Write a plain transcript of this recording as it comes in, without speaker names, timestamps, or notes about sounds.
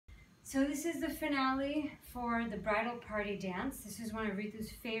So this is the finale for the bridal party dance. This is one of Ritu's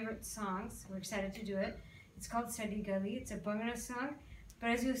favorite songs. We're excited to do it. It's called Sadi. It's a Bhangra song, but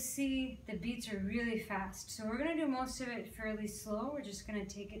as you'll see, the beats are really fast. So we're going to do most of it fairly slow. We're just going to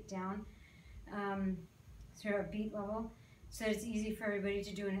take it down to our beat level so that it's easy for everybody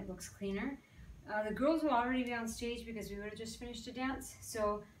to do and it looks cleaner. The girls will already be on stage because we would have just finished a dance.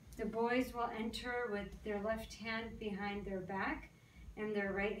 So the boys will enter with their left hand behind their back and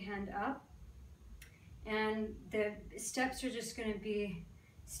their right hand up. And the steps are just going to be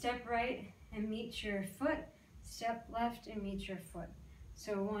step right and meet your foot, step left and meet your foot.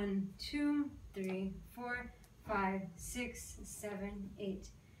 So 1, 2, 3, 4, 5, 6, 7, 8.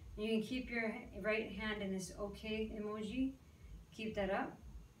 And you can keep your right hand in this OK emoji. Keep that up.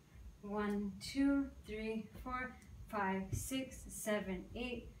 1, 2, 3, 4, 5, 6, 7,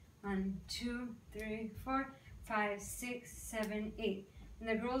 8. 1, 2, 3, 4, 5, 6, 7, 8. And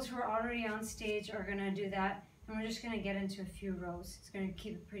the girls who are already on stage are going to do that. And we're just going to get into a few rows. It's going to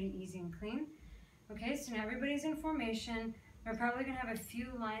keep it pretty easy and clean. Okay, so now everybody's in formation. We're probably going to have a few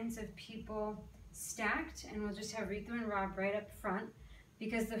lines of people stacked, and we'll just have Ritu and Rob right up front,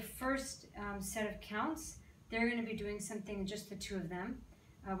 because the first set of counts, they're going to be doing something, just the two of them,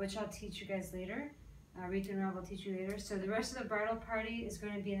 which I'll teach you guys later. Ritu and Rob will teach you later. So the rest of the bridal party is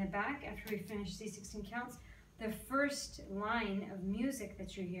going to be in the back after we finish these 16 counts. The first line of music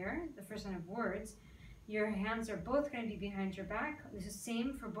that you hear, the first line of words, your hands are both going to be behind your back. This is the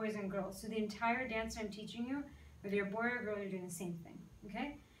same for boys and girls. So the entire dance I'm teaching you, whether you're a boy or girl, you're doing the same thing,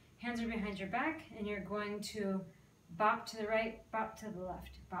 okay? Hands are behind your back, and you're going to bop to the right, bop to the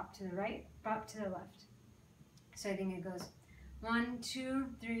left, bop to the right, bop to the left. So I think it goes 1, 2,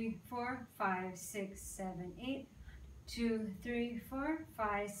 3, 4, 5, 6, 7, 8. 2, 3, 4,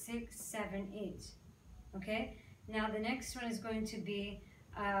 5, 6, 7, 8. Okay? Now the next one is going to be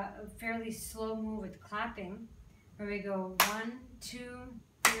a fairly slow move with clapping, where we go 1, 2,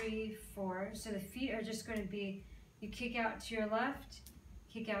 3, 4. So the feet are just going to be, you kick out to your left,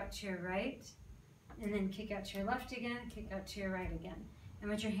 kick out to your right, and then kick out to your left again, kick out to your right again. And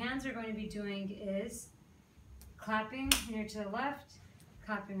what your hands are going to be doing is clapping when you're to the left,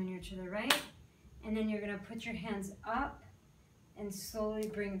 clapping when you're to the right, and then you're going to put your hands up and slowly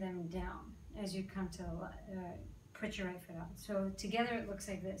bring them down as you come to the left. Put your right foot out. So together it looks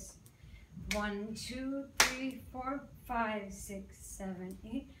like this. 1, 2, 3, 4, 5, 6, 7,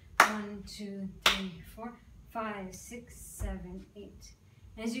 8. 1, 2, 3, 4, 5, 6, 7, 8.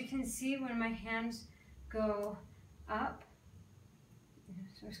 And as you can see, when my hands go up,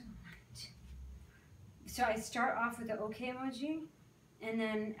 so I start off with the OK emoji, and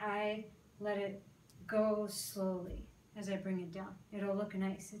then I let it go slowly as I bring it down. It'll look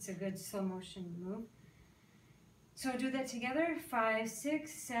nice. It's a good slow motion move. So do that together. 5,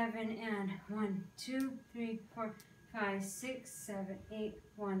 6, 7, and 1, 2, 3, 4, 5, 6, 7, 8.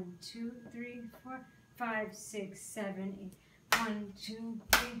 1, 2, 3, 4, 5, 6, 7, 8. 1, 2,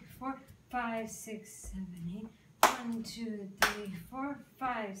 3, 4, 5, 6, 7, 8. 1, 2, 3, 4,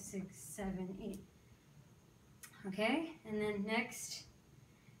 5, 6, 7, 8. Okay, and then next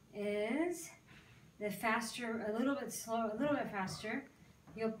is the faster, a little bit slower, a little bit faster.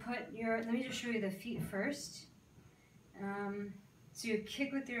 You'll put your, let me just show you the feet first. So you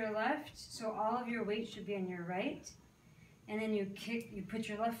kick with your left, so all of your weight should be on your right. And then you kick, you put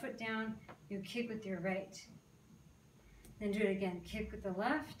your left foot down, you kick with your right. Then do it again, kick with the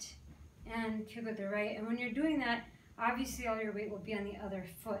left and kick with the right. And when you're doing that, obviously all your weight will be on the other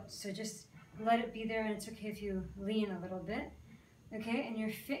foot. So just let it be there, and it's okay if you lean a little bit. Okay, and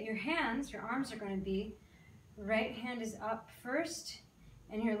your hands, your arms are going to be, right hand is up first,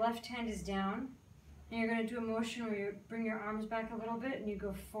 and your left hand is down. And you're going to do a motion where you bring your arms back a little bit, and you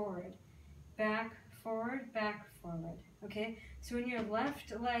go forward, back, forward, okay? So when your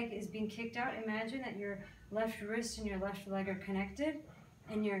left leg is being kicked out, imagine that your left wrist and your left leg are connected,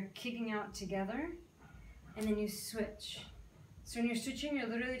 and you're kicking out together, and then you switch. So when you're switching, you're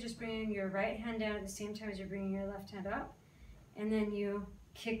literally just bringing your right hand down at the same time as you're bringing your left hand up, and then you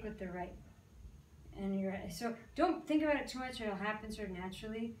kick with the right. And so don't think about it too much, it'll happen sort of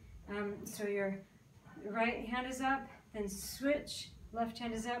naturally. So your right hand is up, then switch, left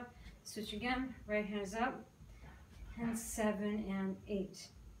hand is up, switch again, right hand is up, and 7 and 8.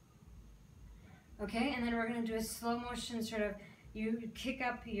 Okay, and then we're going to do a slow motion sort of, you kick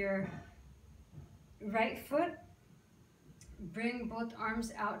up your right foot, bring both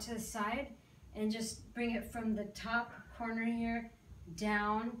arms out to the side, and just bring it from the top corner here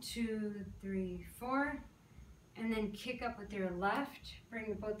down, 2, 3, 4, and then kick up with your left,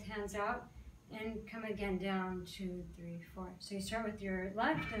 bring both hands out, and come again down, 2, 3, 4. So you start with your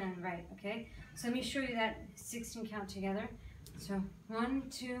left and then right, okay? So let me show you that 16 count together. So 1,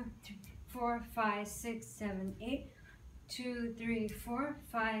 2, 3, 4, 5, 6, 7, 8. 2, 3, 4,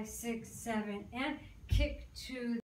 5, 6, 7, and kick to